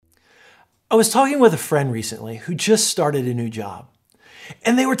I was talking with a friend recently who just started a new job,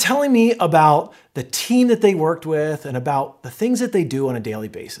 and they were telling me about the team that they worked with and about the things that they do on a daily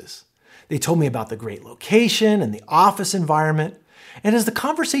basis. They told me about the great location and the office environment, and as the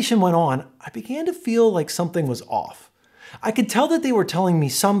conversation went on, I began to feel like something was off. I could tell that they were telling me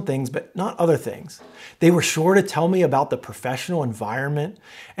some things, but not other things. They were sure to tell me about the professional environment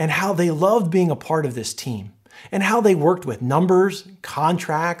and how they loved being a part of this team, and how they worked with numbers,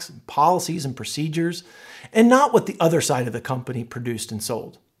 contracts, policies, and procedures, and not what the other side of the company produced and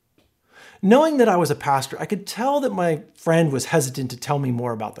sold. Knowing that I was a pastor, I could tell that my friend was hesitant to tell me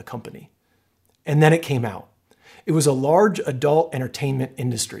more about the company. And then it came out. It was a large adult entertainment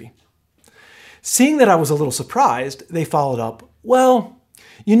industry. Seeing that I was a little surprised, they followed up, "Well,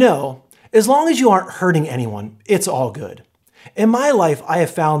 as long as you aren't hurting anyone, it's all good. In my life, I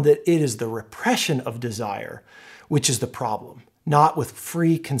have found that it is the repression of desire which is the problem, not with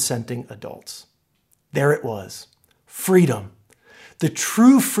free consenting adults." There it was. Freedom. The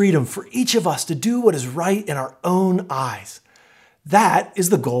true freedom for each of us to do what is right in our own eyes. That is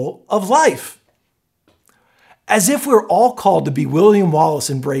the goal of life. As if we're all called to be William Wallace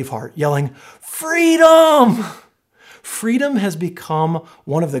in Braveheart, yelling, "Freedom!" Freedom has become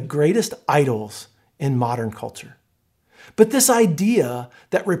one of the greatest idols in modern culture. But this idea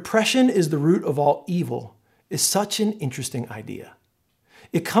that repression is the root of all evil is such an interesting idea.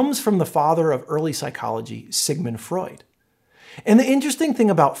 It comes from the father of early psychology, Sigmund Freud. And the interesting thing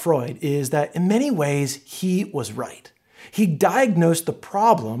about Freud is that in many ways, he was right. He diagnosed the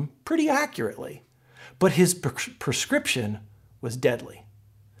problem pretty accurately, but his prescription was deadly.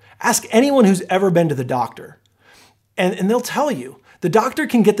 Ask anyone who's ever been to the doctor, and they'll tell you, the doctor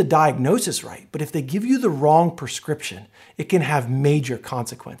can get the diagnosis right, but if they give you the wrong prescription, it can have major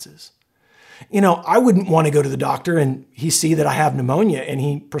consequences. I wouldn't want to go to the doctor and he see that I have pneumonia and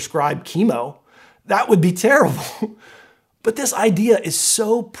he prescribed chemo. That would be terrible. But this idea is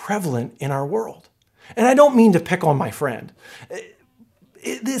so prevalent in our world. And I don't mean to pick on my friend.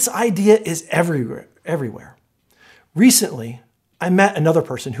 This idea is everywhere. Recently, I met another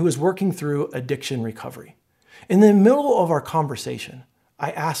person who is working through addiction recovery. In the middle of our conversation, I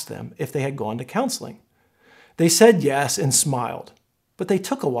asked them if they had gone to counseling. They said yes and smiled, but they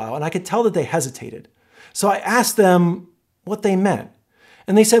took a while and I could tell that they hesitated. So I asked them what they meant.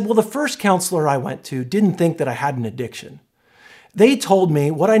 And they said, well, the first counselor I went to didn't think that I had an addiction. They told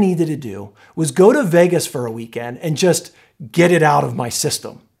me what I needed to do was go to Vegas for a weekend and just get it out of my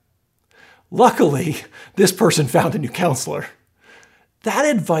system. Luckily, this person found a new counselor. That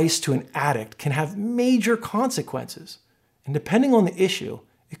advice to an addict can have major consequences, and depending on the issue,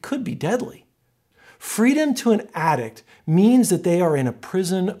 it could be deadly. Freedom to an addict means that they are in a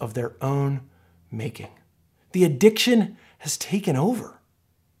prison of their own making. The addiction has taken over.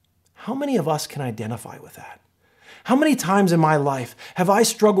 How many of us can identify with that? How many times in my life have I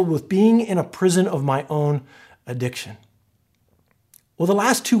struggled with being in a prison of my own addiction? Well, the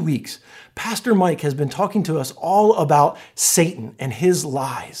last 2 weeks, Pastor Mike has been talking to us all about Satan and his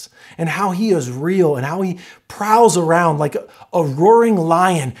lies and how he is real and how he prowls around like a roaring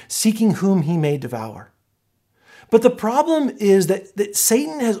lion seeking whom he may devour. But the problem is that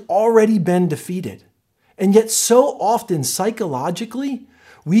Satan has already been defeated. And yet so often psychologically,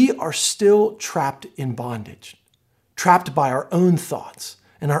 we are still trapped in bondage, trapped by our own thoughts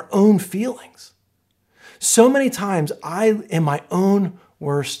and our own feelings. So many times I am my own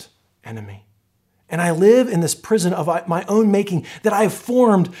worst enemy. And I live in this prison of my own making that I have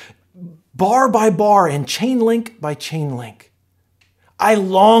formed bar by bar and chain link by chain link. I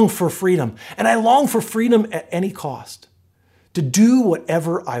long for freedom, and I long for freedom at any cost, to do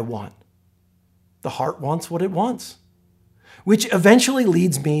whatever I want. The heart wants what it wants, which eventually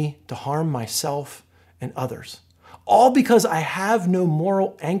leads me to harm myself and others. All because I have no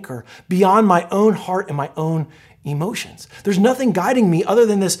moral anchor beyond my own heart and my own emotions. There's nothing guiding me other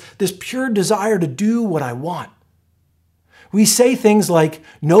than this pure desire to do what I want. We say things like,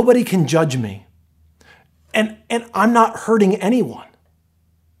 nobody can judge me, and I'm not hurting anyone.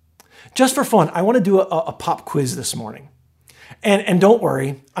 Just for fun, I want to do a pop quiz this morning. And don't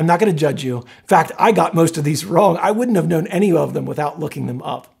worry, I'm not going to judge you. In fact, I got most of these wrong. I wouldn't have known any of them without looking them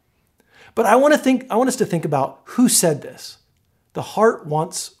up. But I want us to think about who said this. The heart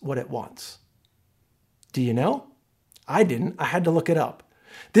wants what it wants. Do you know? I didn't. I had to look it up.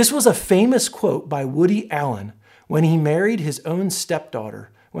 This was a famous quote by Woody Allen when he married his own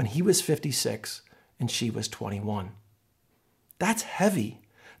stepdaughter when he was 56 and she was 21. That's heavy.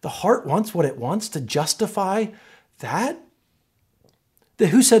 The heart wants what it wants to justify that?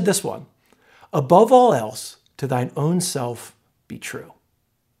 Who said this one? Above all else, to thine own self be true.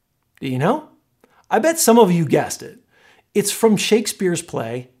 Do you know? I bet some of you guessed it. It's from Shakespeare's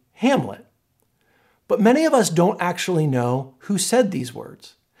play, Hamlet. But many of us don't actually know who said these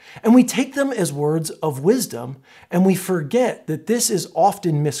words. And we take them as words of wisdom, and we forget that this is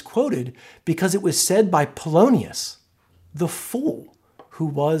often misquoted because it was said by Polonius, the fool who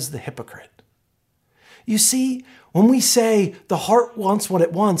was the hypocrite. You see, when we say the heart wants what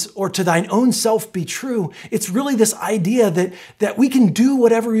it wants, or to thine own self be true, it's really this idea that we can do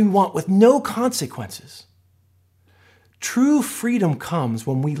whatever we want with no consequences. True freedom comes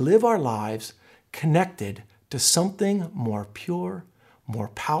when we live our lives connected to something more pure, more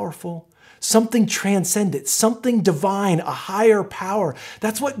powerful, something transcendent, something divine, a higher power.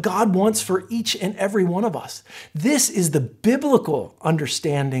 That's what God wants for each and every one of us. This is the biblical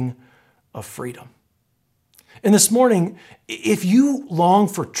understanding of freedom. And this morning, if you long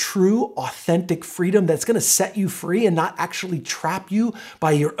for true, authentic freedom that's going to set you free and not actually trap you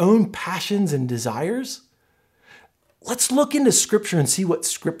by your own passions and desires, let's look into Scripture and see what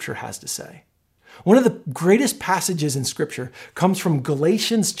Scripture has to say. One of the greatest passages in Scripture comes from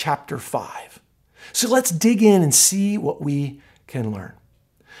Galatians chapter 5. So let's dig in and see what we can learn.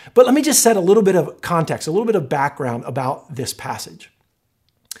 But let me just set a little bit of context, a little bit of background about this passage.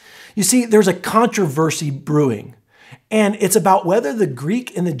 You see, there's a controversy brewing, and it's about whether the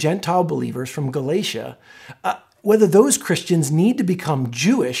Greek and the Gentile believers from Galatia, whether those Christians need to become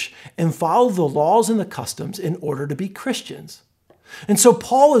Jewish and follow the laws and the customs in order to be Christians. And so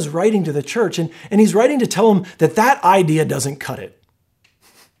Paul is writing to the church, and he's writing to tell them that that idea doesn't cut it.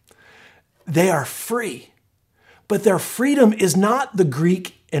 They are free, but their freedom is not the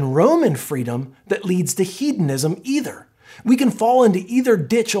Greek and Roman freedom that leads to hedonism either. We can fall into either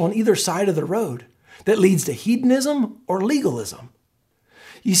ditch on either side of the road that leads to hedonism or legalism.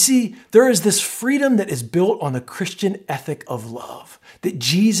 You see, there is this freedom that is built on the Christian ethic of love that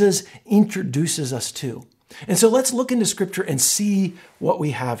Jesus introduces us to. And so let's look into Scripture and see what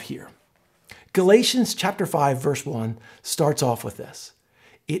we have here. Galatians chapter 5, verse 1 starts off with this.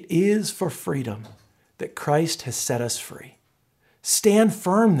 It is for freedom that Christ has set us free. Stand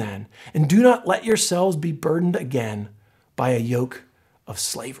firm then, and do not let yourselves be burdened again by a yoke of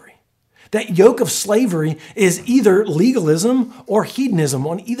slavery. That yoke of slavery is either legalism or hedonism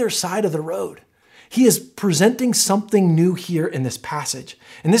on either side of the road. He is presenting something new here in this passage.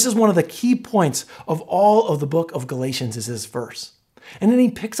 And this is one of the key points of all of the book of Galatians is this verse. And then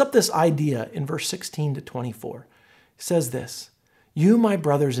he picks up this idea in verse 16 to 24. He says this, you, my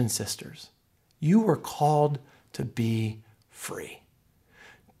brothers and sisters, you were called to be free.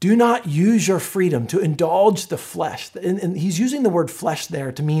 Do not use your freedom to indulge the flesh. And he's using the word flesh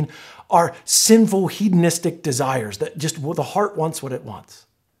there to mean our sinful hedonistic desires, that just the heart wants what it wants.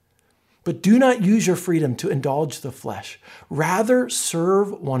 But do not use your freedom to indulge the flesh. Rather,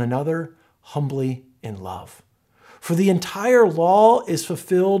 serve one another humbly in love. For the entire law is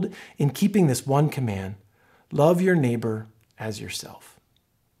fulfilled in keeping this one command, love your neighbor as yourself.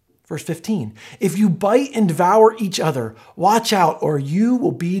 Verse 15, if you bite and devour each other, watch out, or you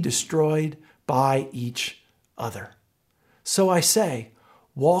will be destroyed by each other. So I say,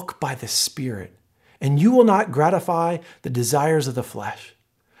 walk by the Spirit, and you will not gratify the desires of the flesh.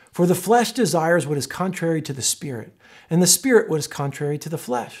 For the flesh desires what is contrary to the Spirit, and the Spirit what is contrary to the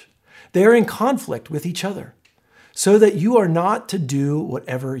flesh. They are in conflict with each other, so that you are not to do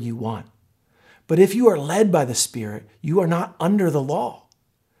whatever you want. But if you are led by the Spirit, you are not under the law.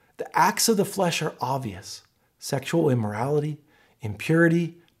 The acts of the flesh are obvious: sexual immorality,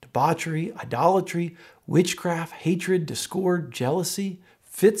 impurity, debauchery, idolatry, witchcraft, hatred, discord, jealousy,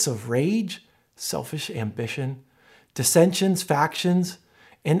 fits of rage, selfish ambition, dissensions, factions,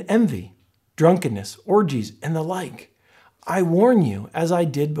 and envy, drunkenness, orgies, and the like. I warn you, as I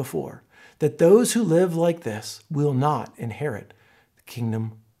did before, that those who live like this will not inherit the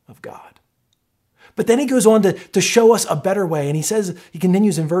kingdom of God. But then he goes on to show us a better way. And he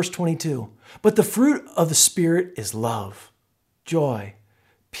continues in verse 22, but the fruit of the Spirit is love, joy,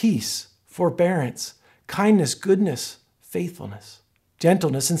 peace, forbearance, kindness, goodness, faithfulness,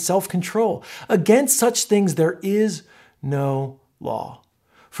 gentleness, and self-control. Against such things there is no law.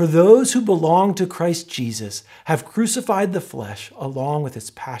 For those who belong to Christ Jesus have crucified the flesh along with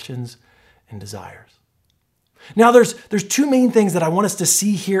its passions and desires. Now, there's two main things that I want us to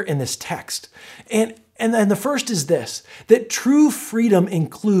see here in this text. And the first is this, that true freedom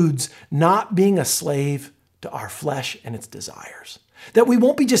includes not being a slave to our flesh and its desires. That we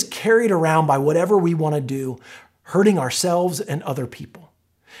won't be just carried around by whatever we want to do, hurting ourselves and other people.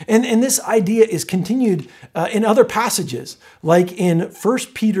 And this idea is continued in other passages, like in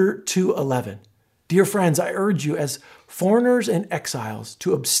 1 Peter 2:11. Dear friends, I urge you as foreigners and exiles,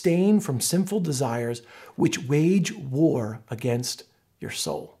 to abstain from sinful desires which wage war against your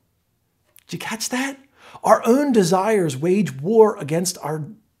soul. Did you catch that? Our own desires wage war against our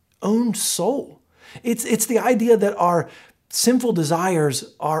own soul. It's the idea that our sinful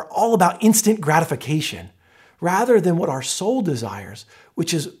desires are all about instant gratification, rather than what our soul desires,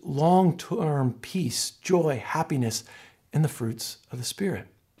 which is long-term peace, joy, happiness, and the fruits of the Spirit.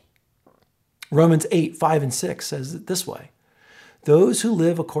 Romans 8, 5 and 6 says it this way: those who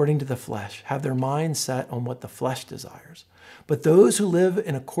live according to the flesh have their mind set on what the flesh desires, but those who live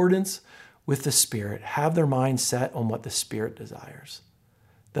in accordance with the Spirit have their mind set on what the Spirit desires.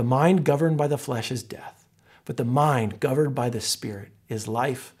 The mind governed by the flesh is death, but the mind governed by the Spirit is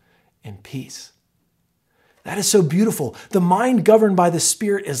life and peace. That is so beautiful. The mind governed by the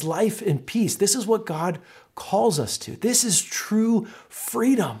Spirit is life and peace. This is what God calls us to. This is true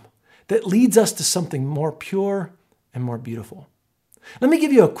freedom that leads us to something more pure and more beautiful. Let me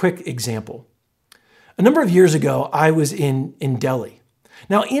give you a quick example. A number of years ago, I was in Delhi.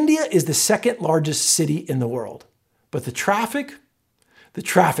 Now, India is the second largest city in the world, but the traffic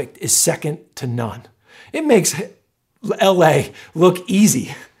is second to none. It makes LA look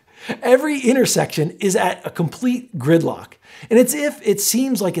easy. Every intersection is at a complete gridlock, and it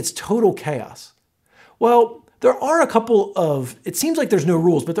seems like it's total chaos. Well, it seems like there's no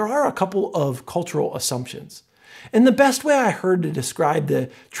rules, but there are a couple of cultural assumptions. And the best way I heard to describe the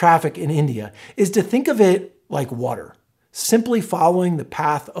traffic in India is to think of it like water, simply following the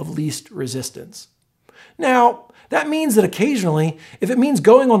path of least resistance. Now, that means that occasionally, if it means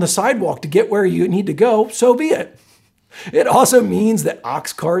going on the sidewalk to get where you need to go, so be it. It also means that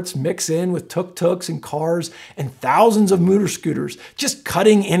ox carts mix in with tuk-tuks and cars and thousands of motor scooters just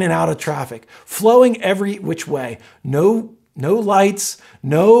cutting in and out of traffic, flowing every which way. No lights,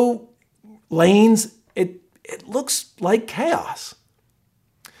 no lanes. It looks like chaos.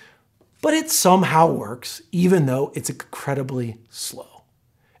 But it somehow works, even though it's incredibly slow.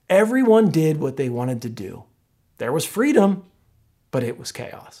 Everyone did what they wanted to do. There was freedom, but it was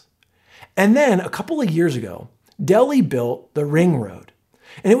chaos. And then a couple of years ago, Delhi built the Ring Road,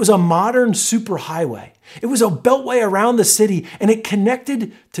 and it was a modern superhighway. It was a beltway around the city, and it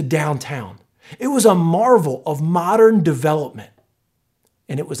connected to downtown. It was a marvel of modern development,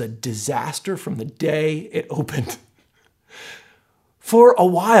 and it was a disaster from the day it opened. For a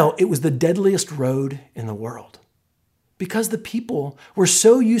while, it was the deadliest road in the world because the people were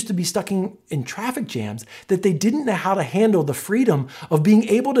so used to be stuck in traffic jams that they didn't know how to handle the freedom of being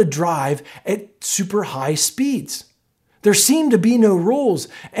able to drive at super high speeds. There seemed to be no rules,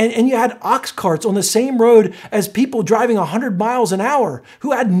 and you had ox carts on the same road as people driving 100 miles an hour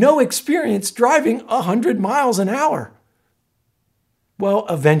who had no experience driving 100 miles an hour. Well,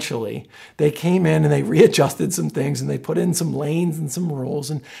 eventually, they came in and they readjusted some things and they put in some lanes and some rules,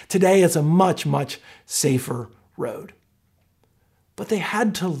 and today it's a much, much safer road. But they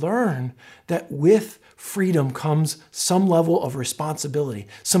had to learn that with freedom comes some level of responsibility,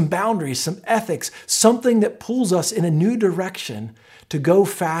 some boundaries, some ethics, something that pulls us in a new direction to go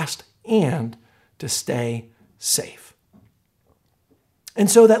fast and to stay safe.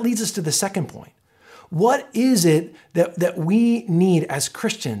 And so that leads us to the second point. What is it that we need as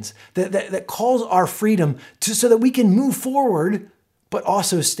Christians that calls our freedom so that we can move forward, but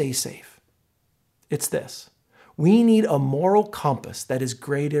also stay safe? It's this. We need a moral compass that is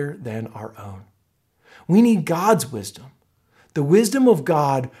greater than our own. We need God's wisdom. The wisdom of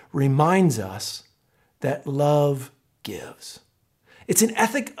God reminds us that love gives. It's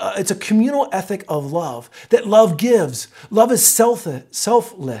it's a communal ethic of love, that love gives. Love is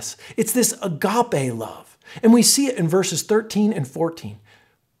selfless. It's this agape love. And we see it in verses 13 and 14.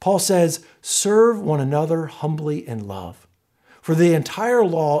 Paul says, serve one another humbly in love. For the entire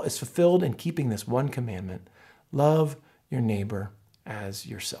law is fulfilled in keeping this one commandment: love your neighbor as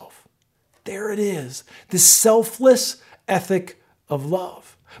yourself. There it is, this selfless ethic of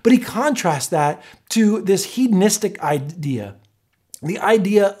love. But he contrasts that to this hedonistic idea, the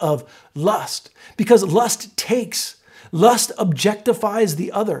idea of lust, because lust objectifies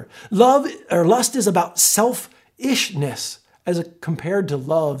the other. Lust is about selfishness as compared to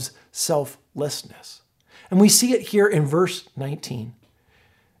love's selflessness. And we see it here in verse 19.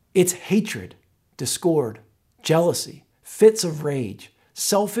 It's hatred, discord, jealousy, fits of rage,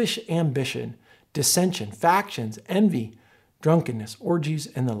 selfish ambition, dissension, factions, envy, drunkenness, orgies,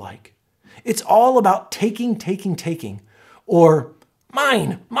 and the like. It's all about taking, or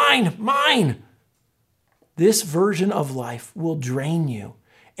mine. This version of life will drain you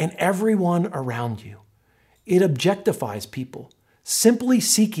and everyone around you. It objectifies people, simply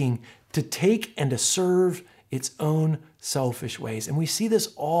seeking to take and to serve its own selfish ways. And we see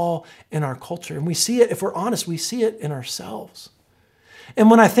this all in our culture. And we see it, if we're honest, we see it in ourselves. And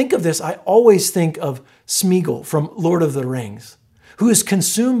when I think of this, I always think of Smeagol from Lord of the Rings, who is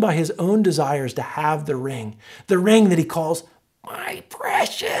consumed by his own desires to have the ring that he calls my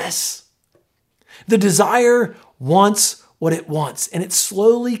precious. The desire wants what it wants, and it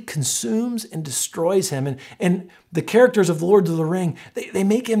slowly consumes and destroys him. And the characters of Lord of the Ring, they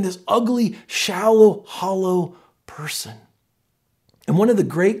make him this ugly, shallow, hollow person. And one of the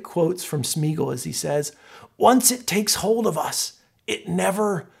great quotes from Smeagol is he says, "Once it takes hold of us, it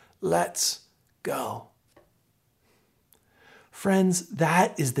never lets go." Friends,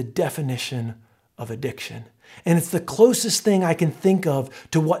 that is the definition of addiction. And it's the closest thing I can think of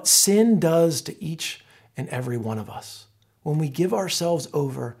to what sin does to each and every one of us. When we give ourselves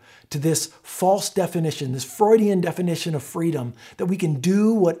over to this false definition, this Freudian definition of freedom, that we can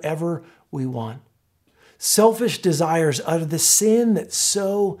do whatever we want. Selfish desires are the sin that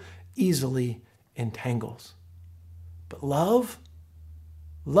so easily entangles. But love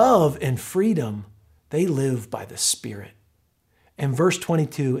and freedom, they live by the Spirit. In verse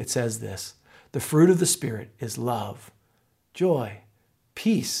 22, it says this: the fruit of the Spirit is love, joy,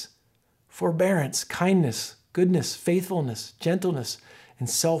 peace, forbearance, kindness, goodness, faithfulness, gentleness, and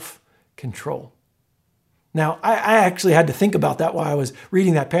self-control. Now, I actually had to think about that while I was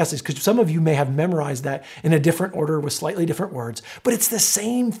reading that passage, because some of you may have memorized that in a different order with slightly different words, but it's the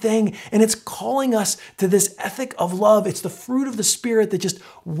same thing, and it's calling us to this ethic of love. It's the fruit of the Spirit that just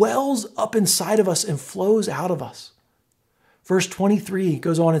wells up inside of us and flows out of us. Verse 23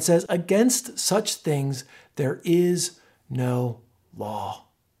 goes on and says, "Against such things there is no law."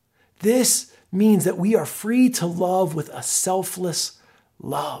 This means that we are free to love with a selfless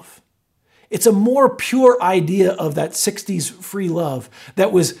love. It's a more pure idea of that 60s free love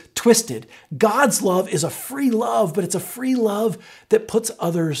that was twisted. God's love is a free love, but it's a free love that puts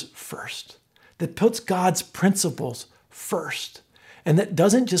others first, that puts God's principles first, and that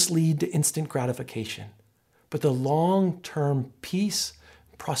doesn't just lead to instant gratification, but the long-term peace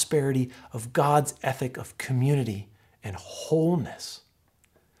and prosperity of God's ethic of community and wholeness.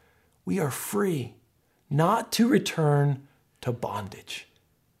 We are free not to return to bondage.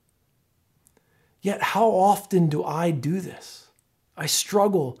 Yet how often do I do this? I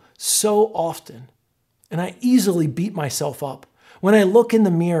struggle so often, and I easily beat myself up. When I look in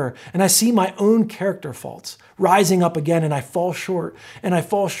the mirror and I see my own character faults rising up again, and I fall short, and I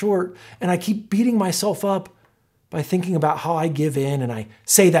fall short, and I keep beating myself up by thinking about how I give in, and I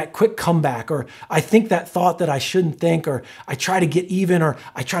say that quick comeback, or I think that thought that I shouldn't think, or I try to get even, or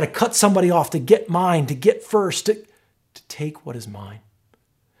I try to cut somebody off to get mine, to get first, to take what is mine.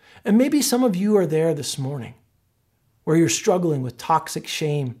 And maybe some of you are there this morning where you're struggling with toxic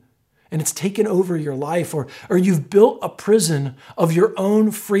shame and it's taken over your life, or you've built a prison of your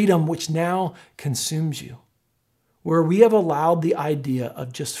own freedom which now consumes you, where we have allowed the idea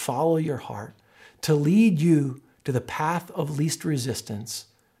of just follow your heart to lead you to the path of least resistance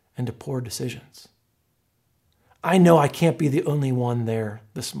and to poor decisions. I know I can't be the only one there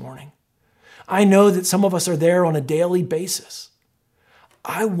this morning. I know that some of us are there on a daily basis.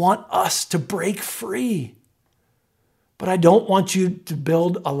 I want us to break free, but I don't want you to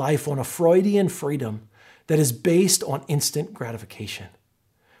build a life on a Freudian freedom that is based on instant gratification.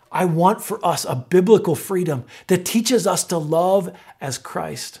 I want for us a biblical freedom that teaches us to love as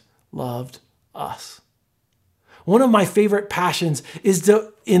Christ loved us. One of my favorite passions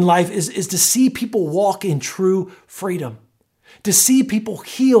in life is to see people walk in true freedom, to see people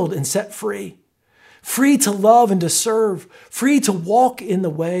healed and set free. Free to love and to serve, free to walk in the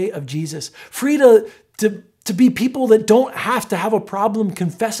way of Jesus, free to be people that don't have to have a problem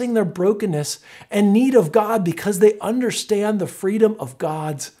confessing their brokenness and need of God because they understand the freedom of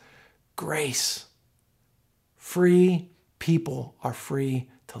God's grace. Free people are free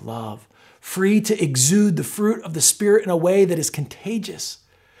to love, free to exude the fruit of the Spirit in a way that is contagious.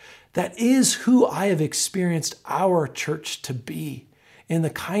 That is who I have experienced our church to be, in the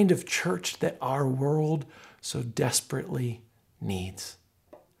kind of church that our world so desperately needs.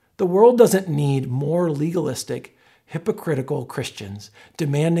 The world doesn't need more legalistic, hypocritical Christians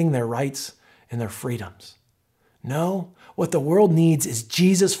demanding their rights and their freedoms. No, what the world needs is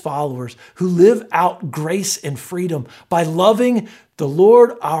Jesus followers who live out grace and freedom by loving the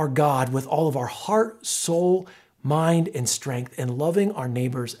Lord our God with all of our heart, soul, mind, and strength, and loving our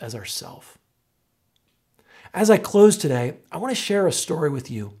neighbors as ourselves. As I close today, I want to share a story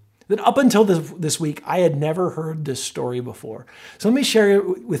with you that up until this week, I had never heard this story before. So let me share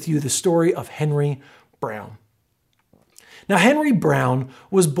with you the story of Henry Brown. Now, Henry Brown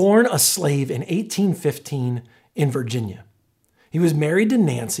was born a slave in 1815 in Virginia. He was married to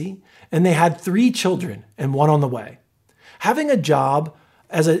Nancy, and they had 3 children and one on the way. Having a job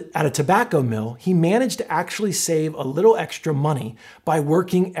at a tobacco mill, he managed to actually save a little extra money by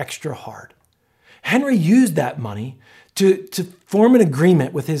working extra hard. Henry used that money to form an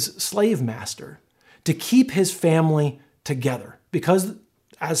agreement with his slave master to keep his family together because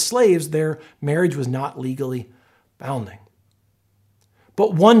as slaves, their marriage was not legally binding.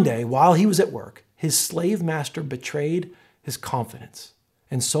 But one day, while he was at work, his slave master betrayed his confidence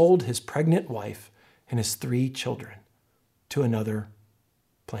and sold his pregnant wife and his 3 children to another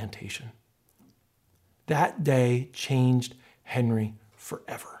plantation. That day changed Henry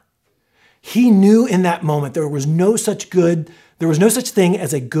forever. He knew in that moment there was no such thing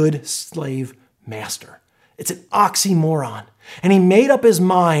as a good slave master. It's an oxymoron. And he made up his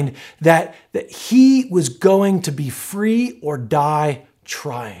mind that he was going to be free or die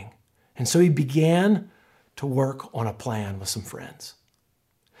trying. And so he began to work on a plan with some friends.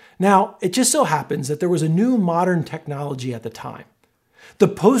 Now, it just so happens that there was a new modern technology at the time. The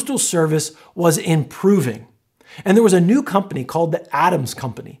Postal Service was improving, and there was a new company called the Adams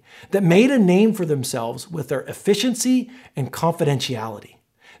Company that made a name for themselves with their efficiency and confidentiality.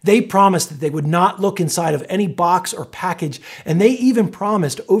 They promised that they would not look inside of any box or package, and they even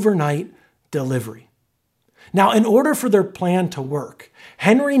promised overnight delivery. Now, in order for their plan to work,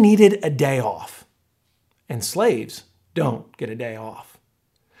 Henry needed a day off, and slaves don't get a day off.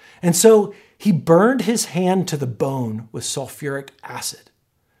 And so he burned his hand to the bone with sulfuric acid,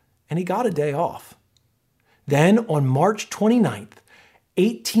 and he got a day off. Then on March 29th,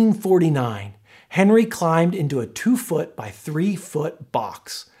 1849, Henry climbed into a 2-foot by 3-foot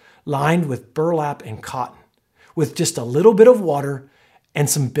box lined with burlap and cotton, with just a little bit of water and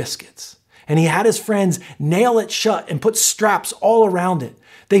some biscuits. And he had his friends nail it shut and put straps all around it.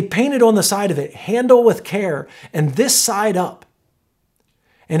 They painted on the side of it, "Handle with care," and this side up.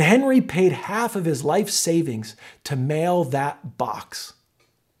 And Henry paid half of his life savings to mail that box.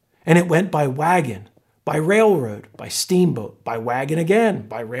 And it went by wagon, by railroad, by steamboat, by wagon again,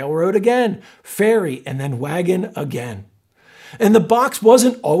 by railroad again, ferry, and then wagon again. And the box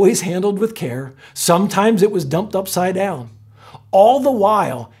wasn't always handled with care. Sometimes it was dumped upside down. All the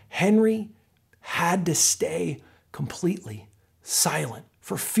while, Henry had to stay completely silent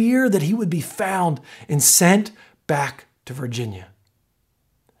for fear that he would be found and sent back to Virginia.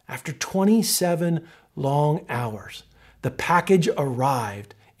 After 27 long hours, the package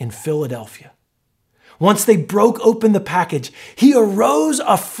arrived in Philadelphia. Once they broke open the package, he arose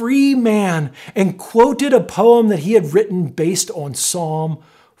a free man and quoted a poem that he had written based on Psalm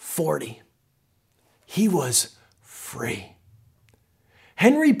 40. He was free.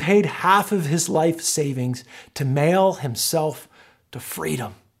 Henry paid half of his life savings to mail himself to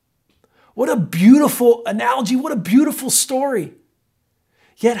freedom. What a beautiful analogy. What a beautiful story.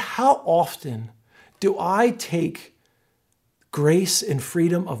 Yet how often do I take grace and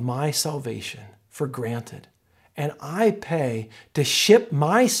freedom of my salvation for granted, and I pay to ship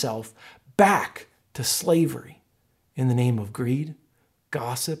myself back to slavery in the name of greed,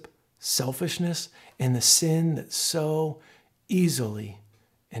 gossip, selfishness, and the sin that so easily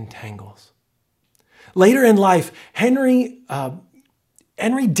entangles. Later in life, Henry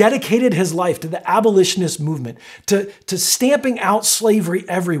dedicated his life to the abolitionist movement, to stamping out slavery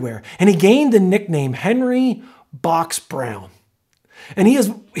everywhere, and he gained the nickname Henry Box Brown. And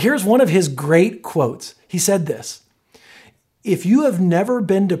here's one of his great quotes. He said this: "If you have never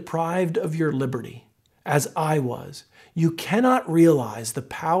been deprived of your liberty, as I was, you cannot realize the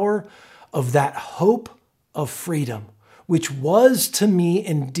power of that hope of freedom, which was to me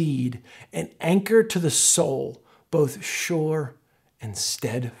indeed an anchor to the soul, both sure and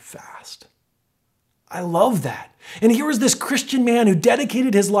steadfast." I love that. And here was this Christian man who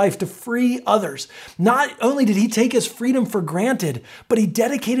dedicated his life to free others. Not only did he take his freedom for granted, but he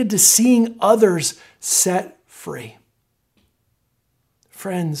dedicated to seeing others set free.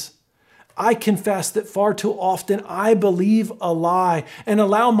 Friends, I confess that far too often I believe a lie and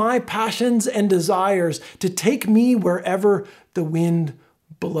allow my passions and desires to take me wherever the wind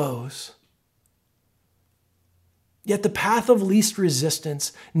blows. Yet the path of least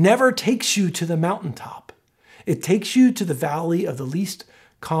resistance never takes you to the mountaintop. It takes you to the valley of the least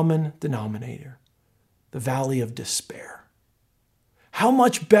common denominator, the valley of despair. How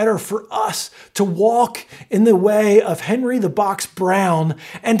much better for us to walk in the way of Henry the Box Brown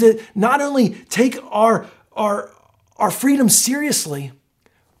and to not only take our freedom seriously,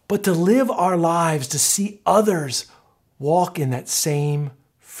 but to live our lives to see others walk in that same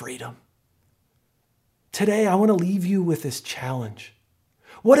freedom. today I want to leave you with this challenge.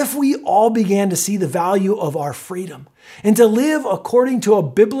 What if we all began to see the value of our freedom and to live according to a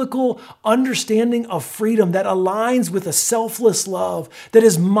biblical understanding of freedom that aligns with a selfless love that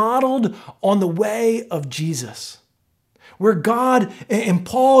is modeled on the way of Jesus, where God and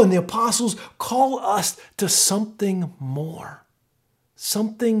Paul and the apostles call us to something more,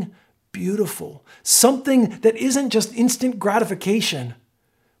 something beautiful, something that isn't just instant gratification,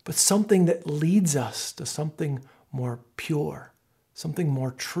 but something that leads us to something more pure, something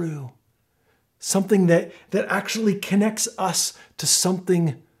more true, something that actually connects us to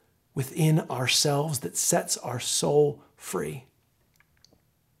something within ourselves that sets our soul free.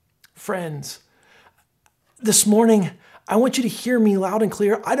 Friends, this morning, I want you to hear me loud and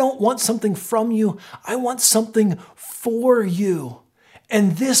clear. I don't want something from you. I want something for you.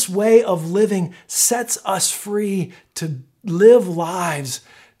 And this way of living sets us free to live lives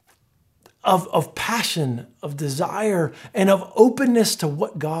of passion, of desire, and of openness to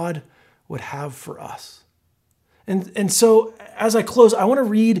what God would have for us. And so as I close, I want to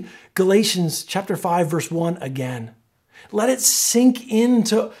read Galatians chapter 5, verse 1 again. Let it sink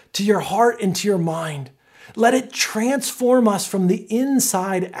into your heart and to your mind. Let it transform us from the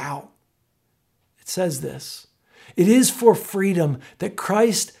inside out. It says this: "It is for freedom that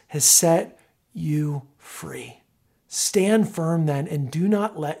Christ has set you free. Stand firm then, and do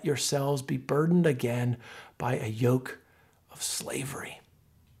not let yourselves be burdened again by a yoke of slavery."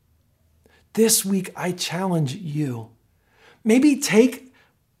 This week, I challenge you. Maybe take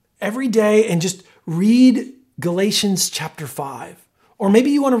every day and just read Galatians chapter 5. Or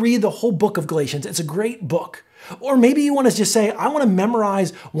maybe you want to read the whole book of Galatians. It's a great book. Or maybe you want to just say, I want to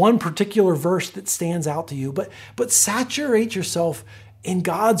memorize one particular verse that stands out to you. But saturate yourself in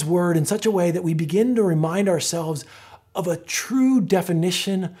God's word in such a way that we begin to remind ourselves of a true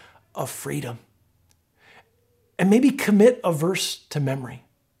definition of freedom. And maybe commit a verse to memory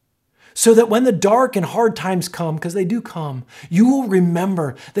so that when the dark and hard times come, because they do come, you will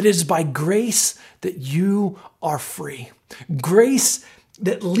remember that it is by grace that you are free. Grace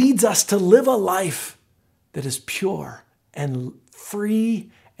that leads us to live a life that is pure and free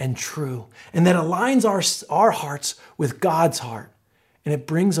and true, and that aligns our hearts with God's heart. And it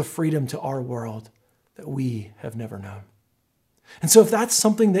brings a freedom to our world that we have never known. And so if that's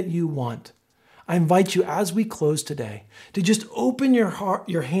something that you want, I invite you as we close today to just open your heart,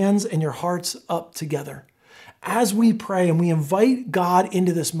 your hands and your hearts up together as we pray and we invite God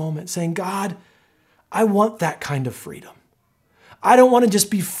into this moment, saying, God, I want that kind of freedom. I don't want to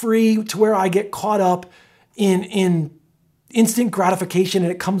just be free to where I get caught up in instant gratification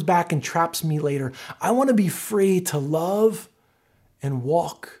and it comes back and traps me later. I want to be free to love and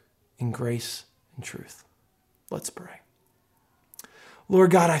walk in grace and truth. Let's pray.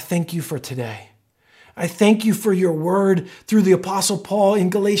 Lord God, I thank you for today. I thank you for your word through the Apostle Paul in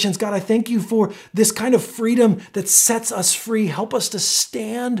Galatians. God, I thank you for this kind of freedom that sets us free. Help us to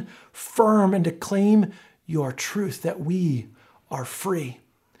stand firm and to claim your truth that we are free.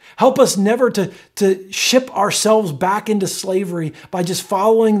 Help us never to ship ourselves back into slavery by just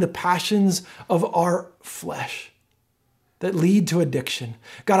following the passions of our flesh that lead to addiction.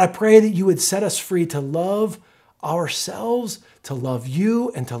 God, I pray that you would set us free to love ourselves, to love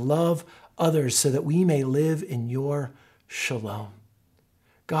you, and to love others so that we may live in your shalom.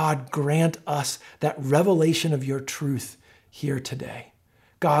 God, grant us that revelation of your truth here today.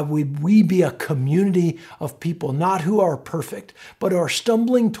 God, would we be a community of people, not who are perfect, but are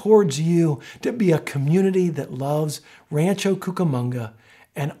stumbling towards you to be a community that loves Rancho Cucamonga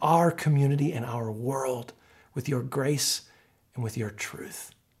and our community and our world with your grace and with your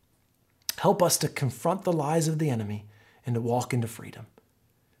truth. Help us to confront the lies of the enemy and to walk into freedom.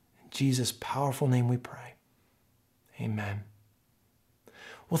 In Jesus' powerful name we pray. Amen.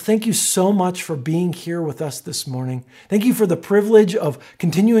 Well, thank you so much for being here with us this morning. Thank you for the privilege of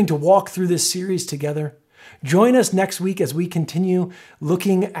continuing to walk through this series together. Join us next week as we continue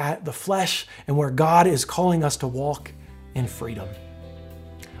looking at the flesh and where God is calling us to walk in freedom.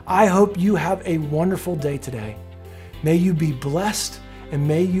 I hope you have a wonderful day today. May you be blessed and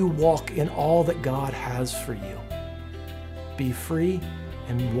may you walk in all that God has for you. Be free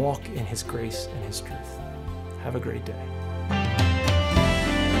and walk in His grace and His truth. Have a great day.